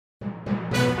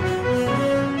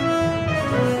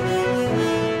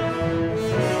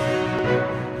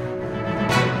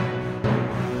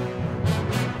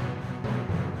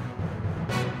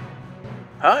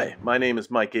Hi, my name is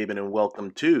Mike Aben and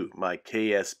welcome to my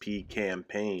KSP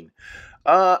campaign.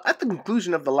 At the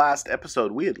conclusion of the last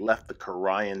episode, we had left the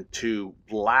Kerion 2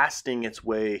 blasting its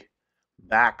way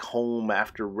back home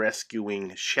after rescuing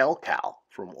Shellcal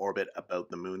from orbit about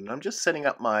the moon. And I'm just setting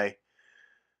up my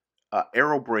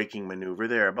aerobraking maneuver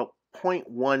there, about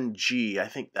 0.1 G. I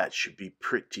think that should be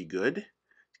pretty good.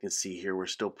 You can see here we're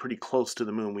still pretty close to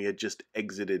the moon. We had just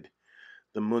exited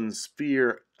the moon's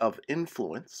sphere of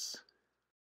influence.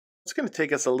 It's going to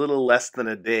take us a little less than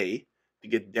a day to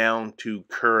get down to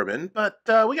Kerbin, but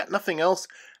we got nothing else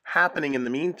happening in the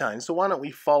meantime, so why don't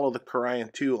we follow the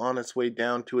Kerion 2 on its way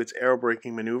down to its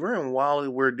aerobraking maneuver, and while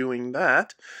we're doing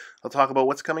that, I'll talk about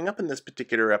what's coming up in this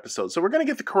particular episode. So we're going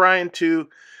to get the Kerion 2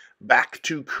 back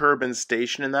to Kerbin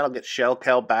Station, and that'll get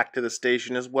Shellcal back to the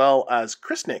station, as well as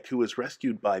Krisnik, who was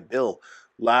rescued by Bill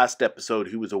last episode,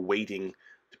 who was awaiting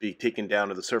to be taken down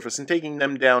to the surface, and taking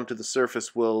them down to the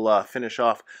surface will finish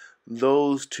off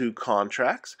those two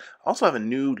contracts. Also have a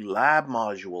new lab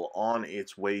module on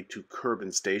its way to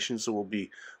Kerbin Station, so we'll be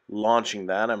launching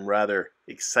that. I'm rather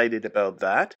excited about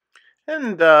that.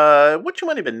 And what you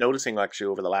might have been noticing actually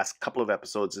over the last couple of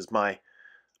episodes is my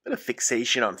bit of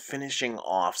fixation on finishing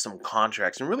off some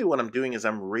contracts. And really what I'm doing is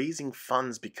I'm raising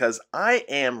funds because I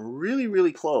am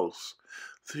really close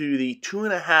to the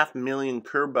 2.5 million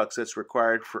Kerbucks that's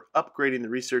required for upgrading the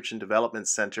Research and Development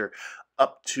Center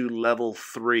up to level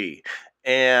 3.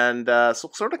 And so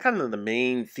sort of kind of the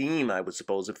main theme, I would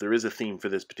suppose, if there is a theme for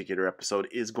this particular episode,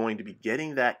 is going to be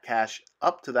getting that cash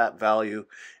up to that value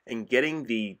and getting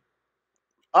the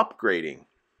upgrading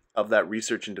of that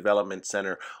Research and Development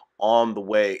Center on the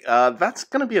way. That's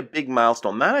going to be a big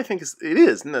milestone. That, I think,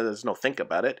 there's no think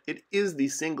about it, it is the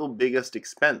single biggest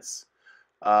expense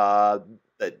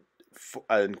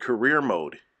in career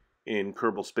mode in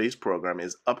Kerbal Space Program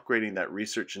is upgrading that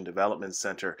Research and Development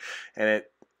Center, and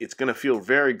it's going to feel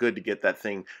very good to get that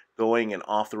thing going and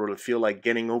off the road. To feel like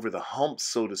getting over the humps,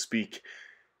 so to speak,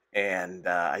 and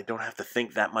I don't have to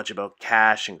think that much about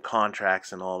cash and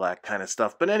contracts and all that kind of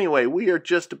stuff. But anyway, we are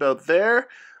just about there.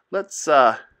 Let's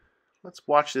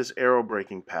watch this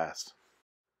aerobraking pass.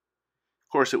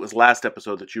 Of course, it was last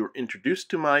episode that you were introduced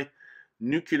to my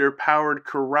nuclear-powered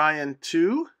Kerion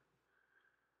 2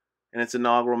 and its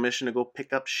inaugural mission to go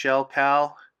pick up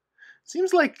Shellcal.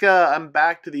 Seems like I'm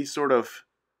back to these sort of,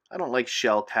 I don't like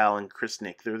Shellcal and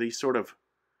Krisnik. They're these sort of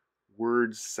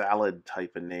word salad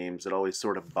type of names that always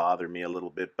sort of bother me a little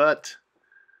bit, but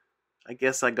I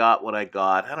guess I got what I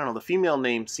got. I don't know, the female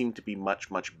names seem to be much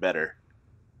better.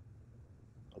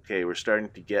 Okay, we're starting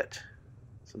to get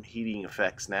some heating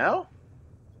effects now.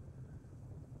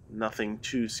 Nothing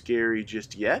too scary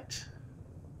just yet.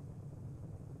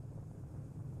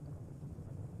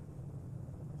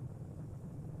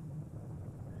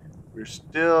 We're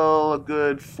still a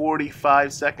good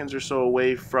 45 seconds or so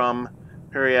away from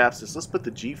periapsis. Let's put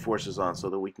the G-forces on so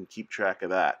that we can keep track of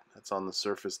that. That's on the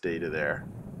surface data there.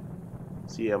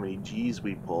 See how many G's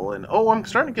we pull. And oh, I'm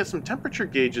starting to get some temperature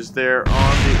gauges there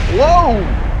on the... Whoa!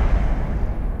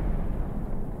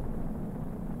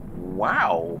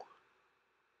 Wow.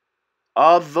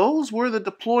 Those were the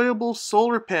deployable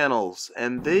solar panels,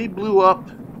 and they blew up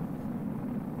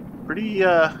pretty,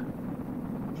 that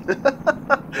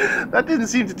didn't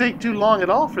seem to take too long at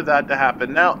all for that to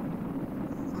happen. Now,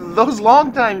 those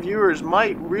longtime viewers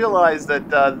might realize that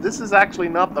this is actually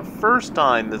not the first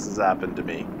time this has happened to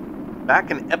me.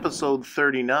 Back in episode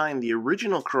 39, the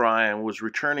original Kerion was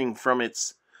returning from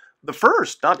the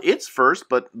first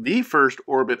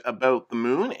orbit about the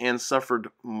moon, and suffered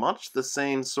much the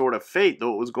same sort of fate,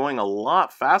 though it was going a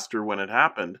lot faster when it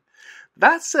happened.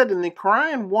 That said, in the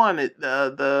Kerion 1,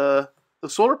 the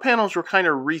solar panels were kind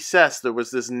of recessed. There was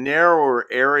this narrower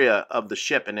area of the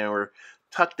ship, and they were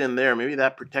tucked in there. Maybe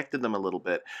that protected them a little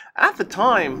bit. At the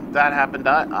time that happened,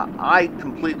 I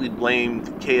completely blamed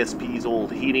KSP's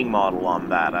old heating model on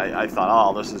that. I thought,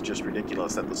 oh, this is just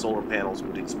ridiculous that the solar panels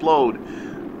would explode.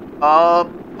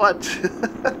 But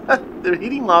the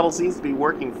heating model seems to be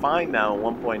working fine now in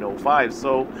 1.05,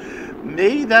 so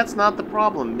maybe that's not the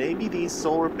problem. Maybe these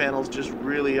solar panels just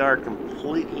really are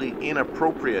completely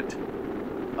inappropriate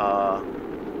for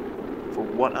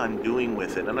what I'm doing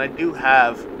with it. And I do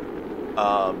have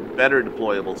better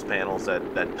deployables panels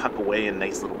that tuck away in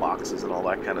nice little boxes and all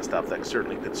that kind of stuff that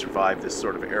certainly could survive this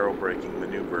sort of aerobraking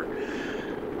maneuver.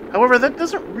 However, that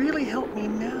doesn't really help me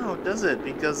now, does it?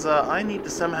 Because I need to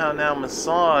somehow now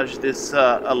massage this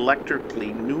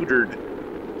electrically neutered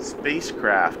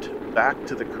spacecraft back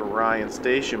to the Kerion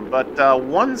station. But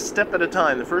one step at a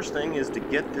time. The first thing is to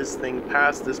get this thing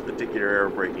past this particular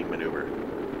aerobraking maneuver.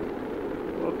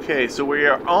 Okay, so we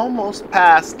are almost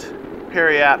past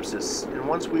periapsis, and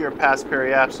once we are past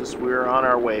periapsis, we're on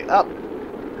our way up,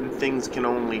 and things can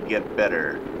only get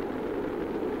better.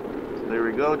 So there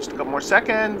we go, just a couple more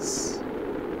seconds.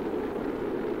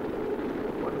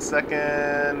 1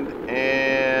 second,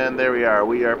 and there we are.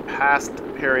 We are past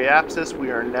periapsis.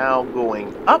 We are now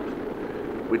going up,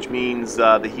 which means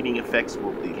the heating effects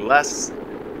will be less,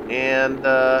 and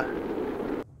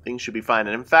things should be fine.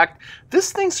 And in fact,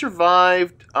 this thing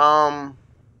survived.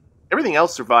 Everything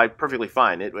else survived perfectly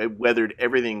fine. It weathered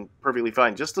everything perfectly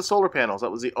fine. Just the solar panels.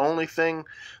 That was the only thing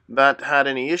that had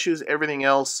any issues. Everything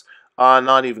else,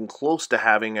 not even close to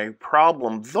having a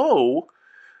problem. Though,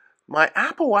 my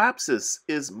apoapsis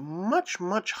is much,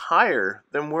 much higher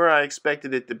than where I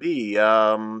expected it to be.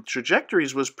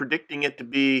 Trajectories was predicting it to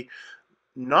be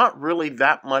not really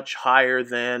that much higher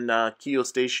than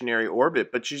geostationary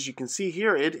orbit. But as you can see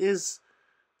here, it is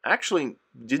actually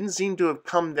didn't seem to have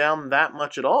come down that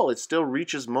much at all. It still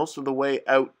reaches most of the way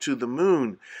out to the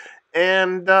moon.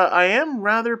 And I am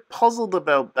rather puzzled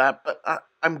about that, but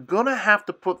I'm going to have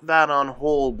to put that on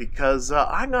hold because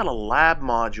I got a lab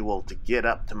module to get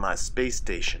up to my space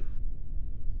station.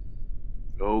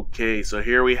 Okay, so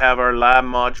here we have our lab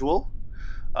module.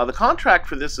 The contract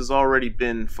for this has already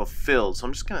been fulfilled, so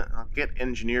I'm just going to get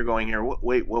engineer going here.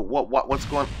 Wait, what's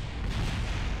going on?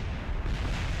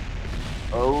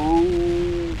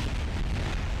 Oh,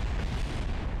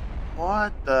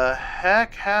 what the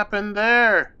heck happened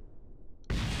there?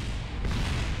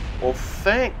 Well,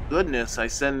 thank goodness I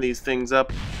send these things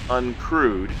up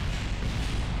uncrewed.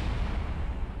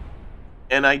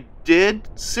 And I did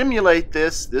simulate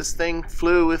this. This thing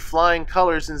flew with flying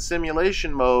colors in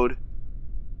simulation mode.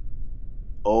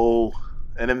 Oh,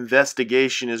 an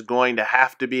investigation is going to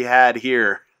have to be had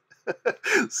here.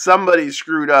 Somebody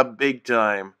screwed up big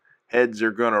time. Heads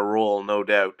are gonna roll, no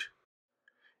doubt.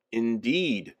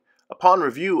 Indeed. Upon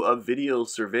review of video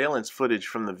surveillance footage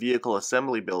from the vehicle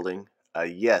assembly building,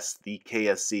 yes, the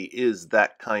KSC is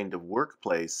that kind of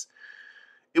workplace,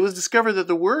 it was discovered that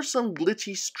there were some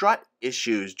glitchy strut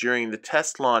issues during the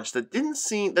test launch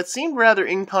that seemed rather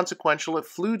inconsequential. It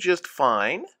flew just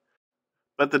fine,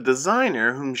 but the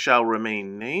designer, whom shall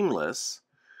remain nameless,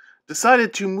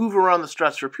 decided to move around the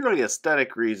struts for purely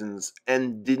aesthetic reasons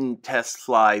and didn't test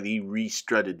fly the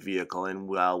restrutted vehicle, and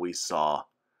well, we saw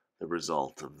the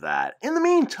result of that. In the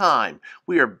meantime,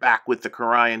 we are back with the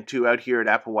Kerion 2 out here at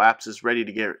apoapsis,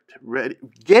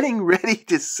 getting ready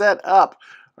to set up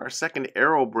our second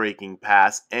aerobraking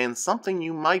pass, and something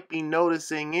you might be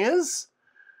noticing is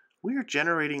we are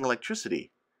generating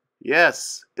electricity.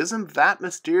 Yes, isn't that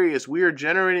mysterious? We are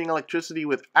generating electricity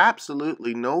with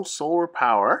absolutely no solar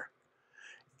power.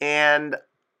 And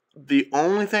the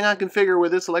only thing I can figure where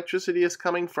this electricity is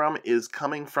coming from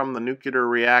the nuclear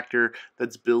reactor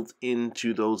that's built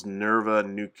into those Nerva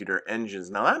nuclear engines.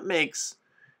 Now that makes,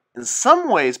 in some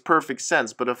ways, perfect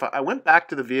sense, but if I went back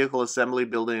to the vehicle assembly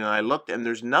building and I looked, and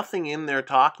there's nothing in there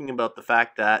talking about the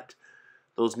fact that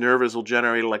those Nervas will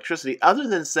generate electricity, other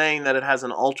than saying that it has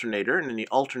an alternator, and the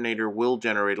alternator will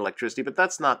generate electricity, but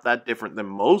that's not that different than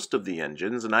most of the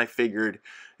engines, and I figured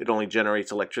it only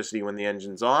generates electricity when the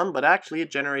engine's on, but actually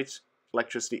it generates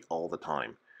electricity all the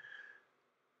time.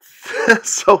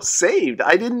 So saved!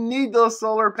 I didn't need those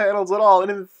solar panels at all, and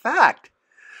in fact,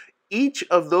 each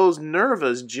of those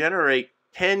Nervas generate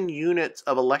 10 units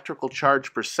of electrical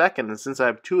charge per second, and since I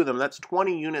have 2 of them, that's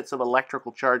 20 units of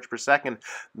electrical charge per second.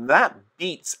 That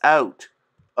beats out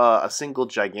a single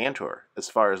Gigantor as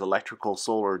far as electrical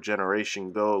power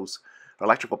generation goes.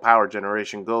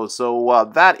 So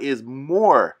that is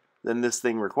more than this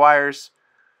thing requires.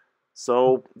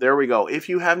 So there we go. If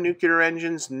you have nuclear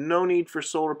engines, no need for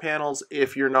solar panels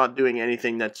if you're not doing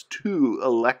anything that's too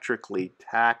electrically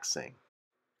taxing.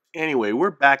 Anyway, we're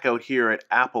back out here at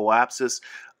apoapsis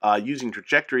using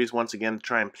trajectories once again to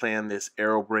try and plan this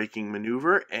aerobraking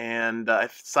maneuver, and I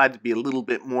decided to be a little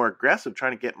bit more aggressive,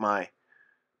 trying to get my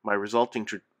resulting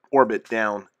orbit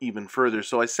down even further.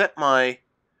 So I set my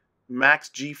max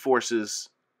g-forces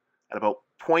at about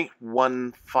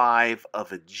 0.15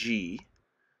 of a g.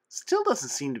 Still doesn't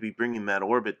seem to be bringing that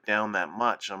orbit down that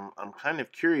much. I'm kind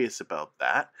of curious about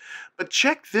that. But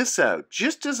check this out.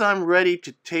 Just as I'm ready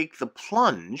to take the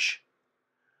plunge,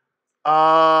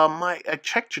 I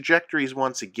checked trajectories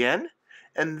once again,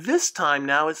 and this time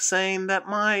now it's saying that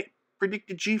my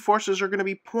predicted g-forces are going to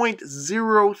be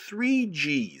 0.03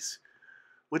 g's,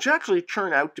 which actually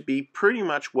turned out to be pretty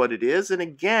much what it is. And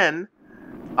again,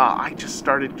 I just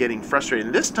started getting frustrated.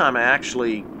 And this time I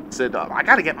actually said, I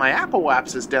got to get my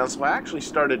apoapsis down, so I actually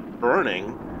started burning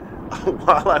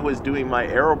while I was doing my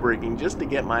aerobraking just to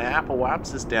get my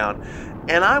apoapsis down.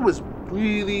 And I was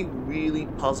really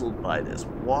puzzled by this.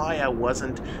 Why I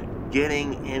wasn't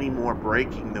getting any more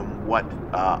braking than what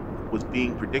was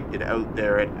being predicted out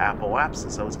there at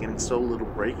Apoapsis. I was getting so little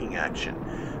braking action.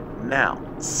 Now,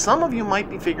 some of you might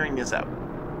be figuring this out.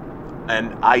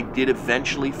 And I did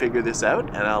eventually figure this out,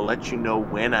 and I'll let you know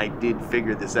when I did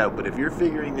figure this out. But if you're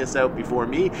figuring this out before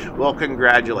me, well,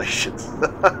 congratulations.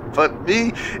 But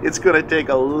me, it's going to take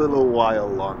a little while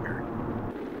longer.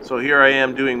 So here I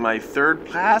am doing my third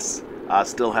pass. I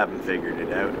still haven't figured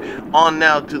it out. On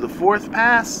now to the fourth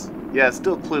pass. Yeah,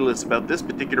 still clueless about this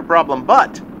particular problem,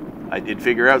 but I did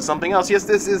figure out something else. Yes,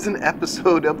 this is an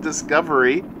episode of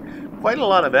Discovery. Quite a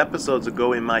lot of episodes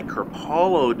ago in my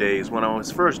Kerpolo days, when I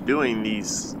was first doing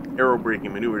these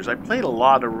aerobraking maneuvers, I played a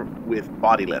lot with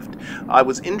body lift. I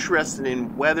was interested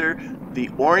in whether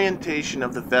the orientation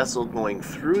of the vessel going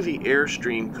through the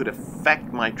airstream could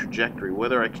affect my trajectory,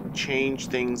 whether I could change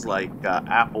things like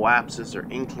apoapsis or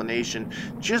inclination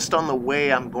just on the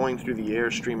way I'm going through the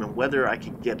airstream, and whether I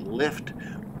could get lift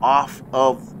off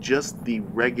of just the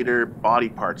regular body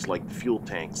parts like fuel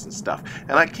tanks and stuff.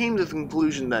 And I came to the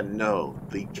conclusion that no,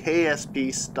 the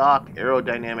KSP stock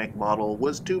aerodynamic model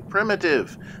was too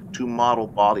primitive to model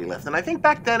body lift. And I think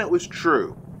back then it was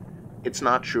true. It's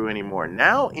not true anymore.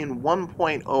 Now in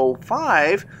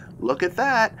 1.05, look at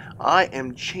that, I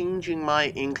am changing my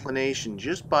inclination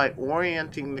just by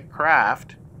orienting the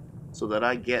craft so that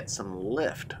I get some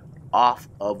lift off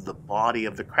of the body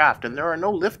of the craft. And there are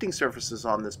no lifting surfaces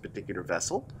on this particular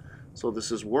vessel, so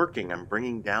this is working. I'm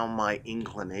bringing down my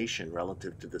inclination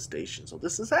relative to the station, so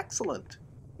this is excellent.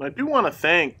 I do want to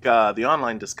thank the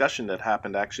online discussion that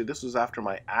happened. Actually, this was after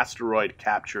my asteroid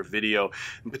capture video,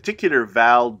 in particular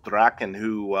Val Draken,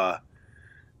 who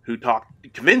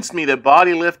convinced me that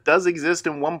body lift does exist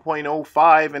in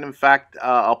 1.05, and in fact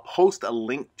I'll post a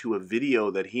link to a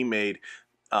video that he made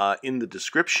in the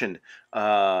description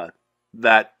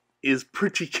that is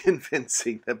pretty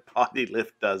convincing that body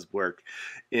lift does work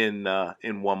in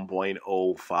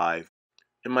 1.05.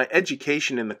 And my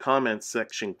education in the comments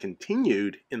section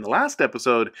continued in the last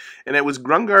episode, and it was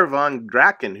Grungar von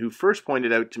Draken who first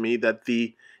pointed out to me that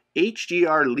the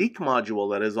HDR leak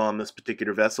module that is on this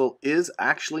particular vessel is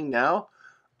actually now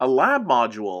a lab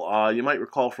module. You might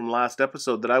recall from last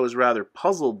episode that I was rather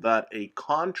puzzled that a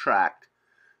contract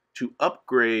to add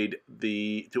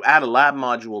a lab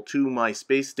module to my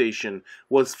space station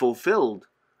was fulfilled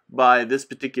by this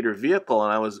particular vehicle,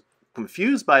 and I was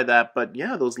confused by that. But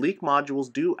yeah, those leak modules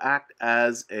do act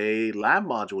as a lab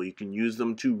module. You can use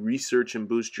them to research and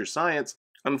boost your science.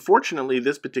 Unfortunately,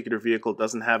 this particular vehicle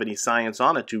doesn't have any science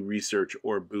on it to research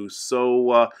or boost,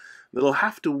 so they'll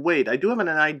have to wait. I do have an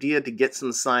idea to get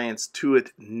some science to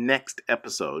it next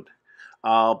episode,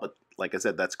 but like I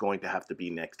said, that's going to have to be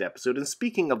next episode. And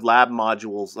speaking of lab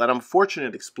modules, that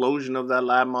unfortunate explosion of that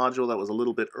lab module that was a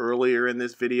little bit earlier in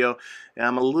this video, and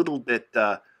I'm a little bit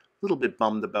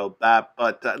bummed about that,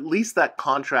 but at least that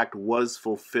contract was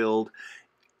fulfilled.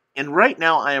 And right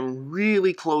now I am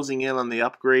really closing in on the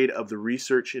upgrade of the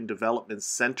Research and Development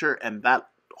Center, and that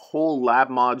whole lab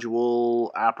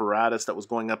module apparatus that was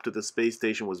going up to the space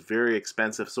station was very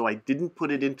expensive, so I didn't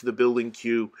put it into the building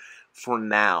queue for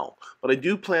now. But I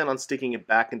do plan on sticking it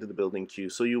back into the building queue,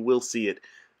 so you will see it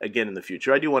again in the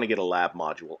future. I do want to get a lab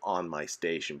module on my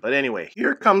station. But anyway,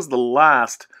 here comes the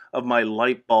last of my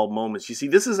light bulb moments. You see,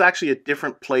 this is actually a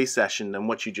different play session than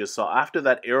what you just saw. After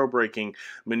that aerobraking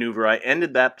maneuver, I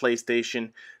ended that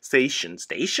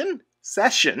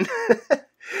session.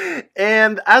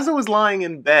 And as I was lying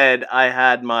in bed, I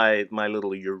had my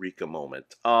little eureka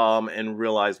moment and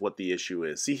realized what the issue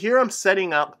is. See, here I'm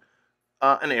setting up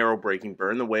an aerobraking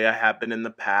burn the way I have been in the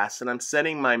past, and I'm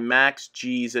setting my max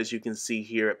G's, as you can see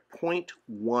here, at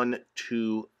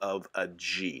 0.12 of a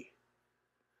G.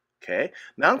 Okay,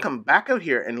 now come back out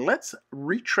here and let's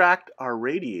retract our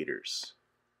radiators.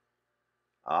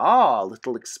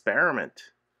 Little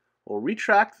experiment.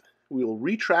 We will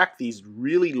retract these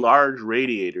really large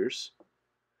radiators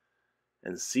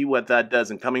and see what that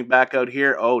does. And coming back out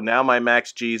here, oh, now my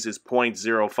max G's is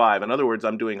 0.05. In other words,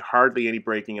 I'm doing hardly any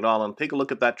braking at all. And take a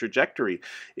look at that trajectory.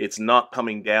 It's not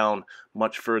coming down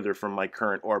much further from my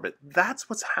current orbit. That's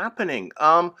what's happening.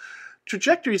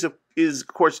 Trajectories is, of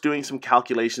course, doing some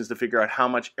calculations to figure out how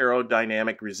much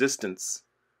aerodynamic resistance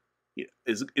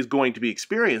is going to be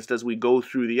experienced as we go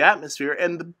through the atmosphere.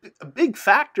 And a big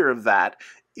factor of that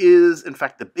is, in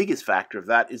fact, the biggest factor of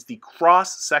that is the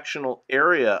cross-sectional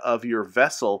area of your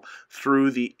vessel through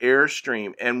the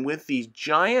airstream. And with these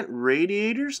giant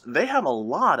radiators, they have a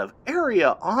lot of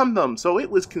area on them. So it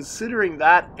was considering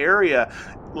that area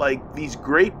like these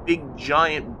great big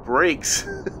giant brakes,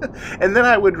 and then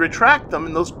I would retract them,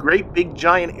 and those great big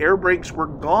giant air brakes were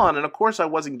gone. And of course, I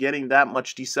wasn't getting that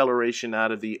much deceleration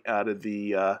out of the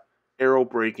aero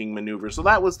braking maneuver. So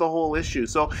that was the whole issue.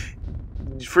 So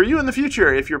for you in the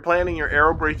future, if you're planning your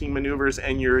aero braking maneuvers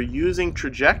and you're using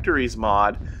trajectories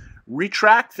mod,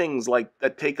 retract things like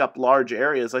that take up large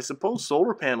areas. I suppose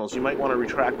solar panels, you might want to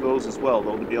retract those as well,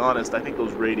 though to be honest, I think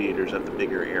those radiators have the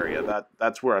bigger area.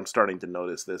 That's where I'm starting to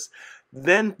notice this.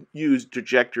 Then use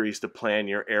trajectories to plan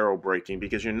your aero braking,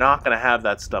 because you're not going to have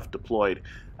that stuff deployed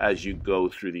as you go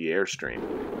through the airstream.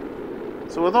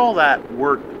 So with all that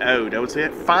worked out, I would say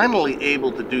I'm finally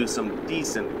able to do some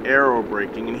decent aero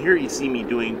braking, and here you see me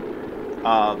doing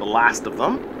the last of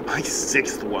them. My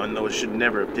 6th one, though it should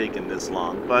never have taken this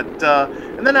long. But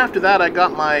and then after that, I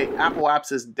got my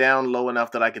apoapsis down low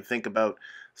enough that I could think about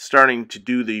starting to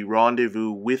do the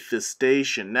rendezvous with the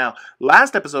station. Now,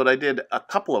 last episode I did a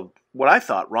couple of what I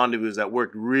thought rendezvous that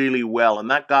worked really well, and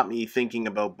that got me thinking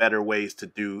about better ways to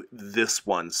do this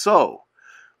one. So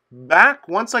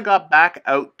once I got back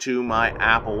out to my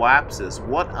apoapsis,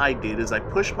 what I did is I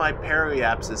pushed my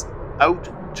periapsis out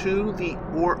to the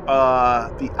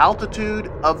altitude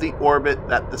of the orbit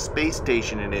that the space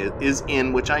station is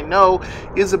in, which I know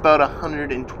is about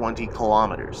 120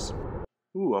 kilometers.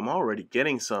 Ooh, I'm already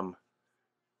getting some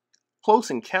close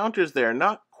encounters there.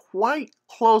 Not quite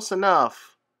close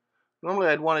enough. Normally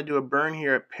I'd want to do a burn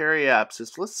here at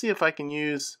periapsis. Let's see if I can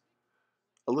use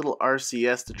a little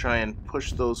RCS to try and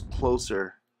push those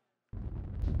closer.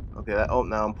 Okay,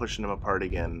 now I'm pushing them apart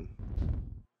again.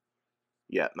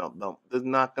 Yeah, no, this is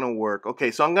not going to work.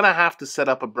 Okay, so I'm going to have to set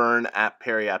up a burn at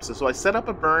periapsis. So I set up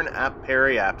a burn at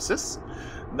periapsis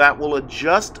that will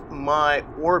adjust my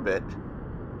orbit,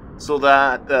 so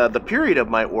that the period of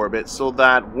my orbit, so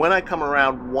that when I come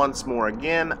around once more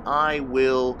again, I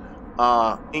will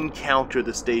encounter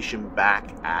the station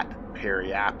back at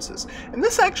periapsis. And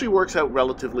this actually works out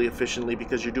relatively efficiently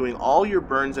because you're doing all your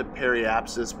burns at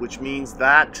periapsis, which means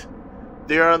that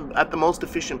they're at the most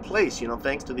efficient place. You know,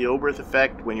 thanks to the Oberth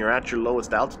effect, when you're at your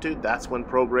lowest altitude, that's when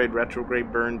prograde,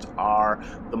 retrograde burns are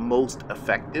the most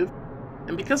effective.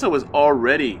 And because I was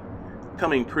already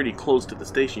coming pretty close to the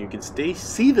station, you can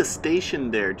see the station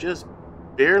there just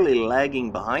barely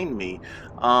lagging behind me.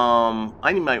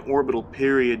 I need my orbital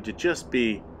period to just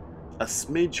be a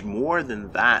smidge more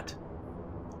than that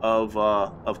of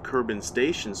Kerbin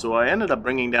station. So I ended up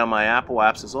bringing down my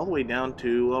apoapsis all the way down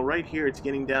to, well, right here it's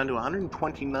getting down to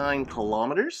 129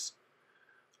 kilometers.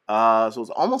 So it's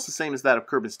almost the same as that of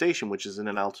Kerbin station, which is in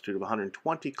an altitude of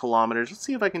 120 kilometers. Let's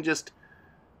see if I can just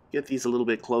get these a little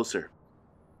bit closer.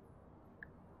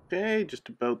 Okay, just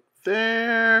about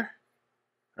there.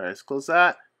 All right, let's close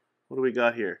that. What do we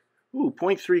got here? Ooh,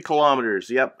 0.3 kilometers.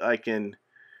 Yep, I can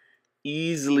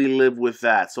easily live with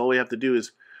that. So all we have to do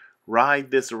is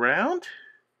ride this around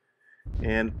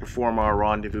and perform our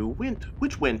rendezvous,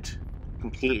 which went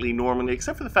completely normally,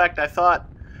 except for the fact I thought,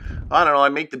 I don't know, I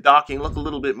make the docking look a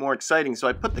little bit more exciting. So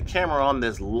I put the camera on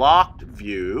this locked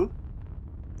view,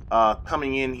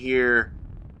 coming in here,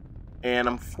 and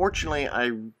unfortunately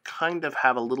I kind of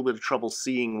have a little bit of trouble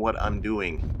seeing what I'm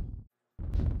doing.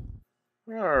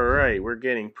 Alright, we're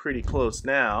getting pretty close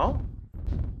now.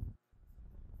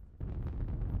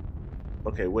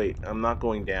 Okay, wait, I'm not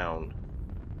going down.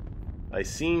 I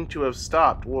seem to have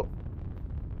stopped. Whoa.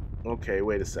 Okay,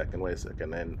 wait a second,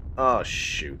 and oh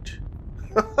shoot.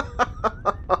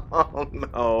 Oh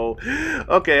no.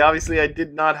 Okay, obviously I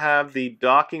did not have the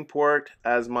docking port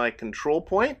as my control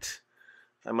point.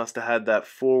 I must have had that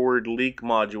forward leak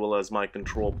module as my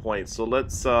control point. So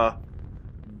let's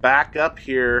back up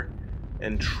here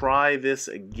and try this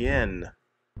again.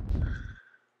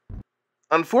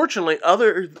 Unfortunately,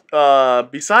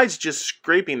 besides just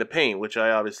scraping the paint, which I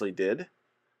obviously did,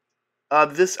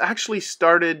 this actually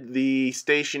started the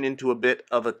station into a bit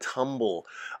of a tumble.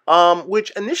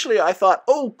 Which initially I thought,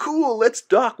 oh cool, let's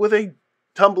dock with a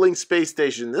tumbling space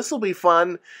station. This will be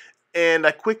fun. And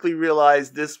I quickly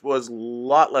realized this was a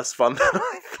lot less fun than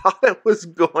I thought it was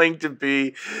going to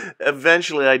be.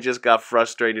 Eventually, I just got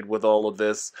frustrated with all of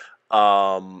this.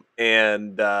 And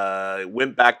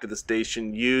went back to the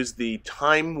station, used the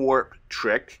time warp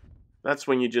trick. That's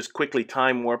when you just quickly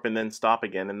time warp and then stop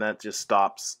again, and that just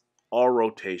stops all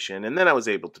rotation. And then I was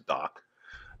able to dock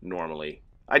normally.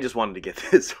 I just wanted to get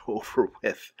this over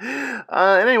with.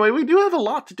 Anyway, we do have a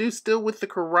lot to do still with the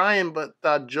Kerion,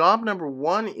 but job number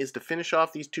 1 is to finish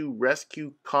off these 2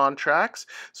 rescue contracts.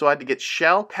 So I had to get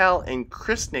Shalcal and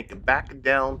Krisnik back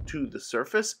down to the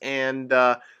surface, and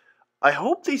I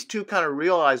hope these two kind of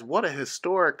realize what a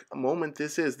historic moment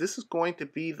this is. This is going to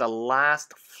be the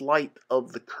last flight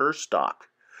of the Kerstock.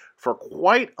 For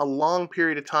quite a long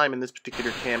period of time in this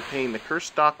particular campaign, the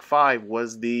Kerstock 5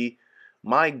 was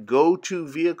my go-to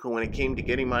vehicle when it came to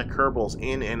getting my Kerbals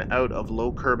in and out of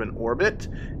low Kerbin orbit.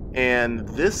 And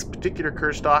this particular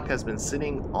Kerstock has been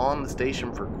sitting on the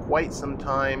station for quite some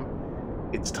time.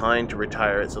 It's time to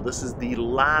retire it. So this is the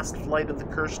last flight of the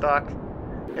Kerstock,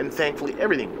 and thankfully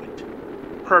everything went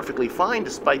perfectly fine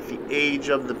despite the age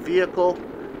of the vehicle.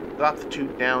 Got the two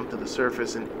down to the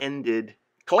surface and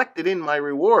collected in my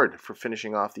reward for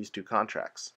finishing off these two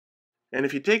contracts. And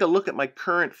if you take a look at my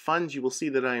current funds, you will see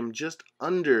that I am just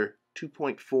under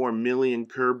 2.4 million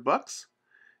Kerb bucks.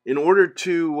 In order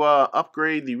to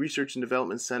upgrade the Research and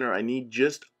Development Center, I need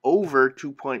just over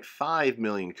 2.5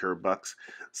 million Kerb bucks.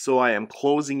 So I am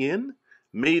closing in.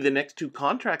 Maybe the next two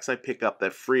contracts I pick up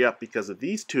that free up because of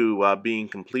these two being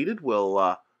completed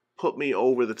will put me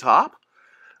over the top.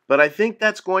 But I think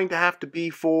that's going to have to be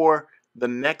for the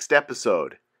next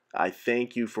episode. I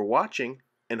thank you for watching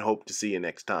and hope to see you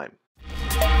next time.